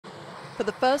For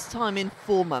the first time in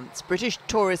 4 months, British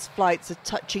tourist flights are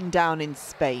touching down in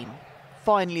Spain.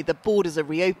 Finally, the borders are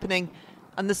reopening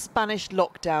and the Spanish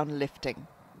lockdown lifting.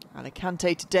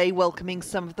 Alicante today welcoming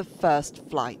some of the first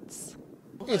flights.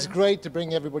 It's great to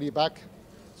bring everybody back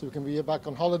so we can be back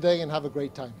on holiday and have a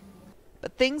great time.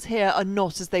 But things here are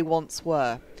not as they once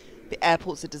were. The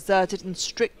airports are deserted and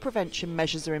strict prevention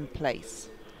measures are in place.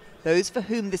 Those for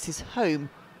whom this is home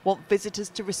want visitors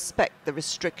to respect the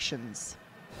restrictions.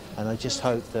 And I just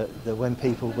hope that when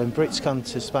Brits come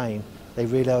to Spain, they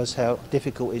realise how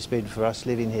difficult it's been for us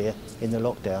living here in the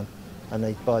lockdown and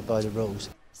they abide by the rules.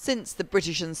 Since the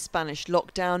British and Spanish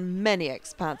lockdown, many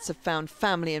expats have found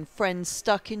family and friends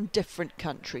stuck in different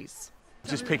countries.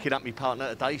 Just picking up my partner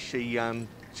today,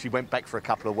 she went back for a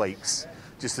couple of weeks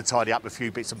just to tidy up a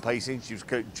few bits and pieces.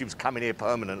 She was coming here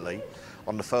permanently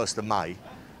on the 1st of May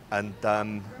and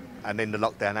then the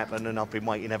lockdown happened and I've been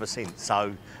waiting ever since.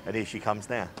 So, and here she comes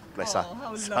now, bless her.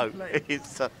 How lovely.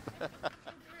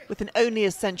 With an only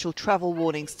essential travel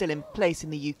warning still in place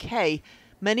in the UK,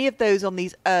 many of those on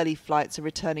these early flights are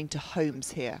returning to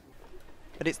homes here.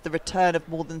 But it's the return of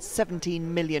more than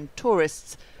 17 million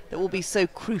tourists that will be so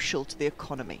crucial to the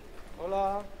economy.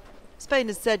 Hola. Spain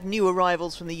has said new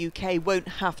arrivals from the UK won't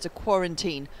have to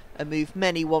quarantine, a move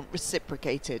many want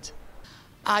reciprocated.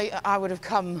 I would have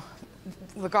come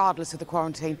regardless of the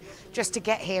quarantine, just to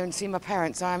get here and see my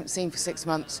parents I haven't seen for 6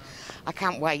 months. I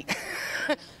can't wait.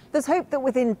 There's hope that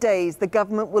within days the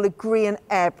government will agree an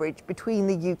air bridge between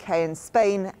the UK and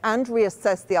Spain and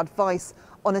reassess the advice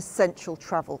on essential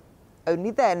travel. Only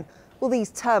then will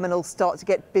these terminals start to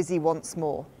get busy once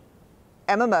more.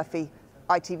 Emma Murphy,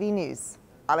 ITV News,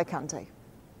 Alicante.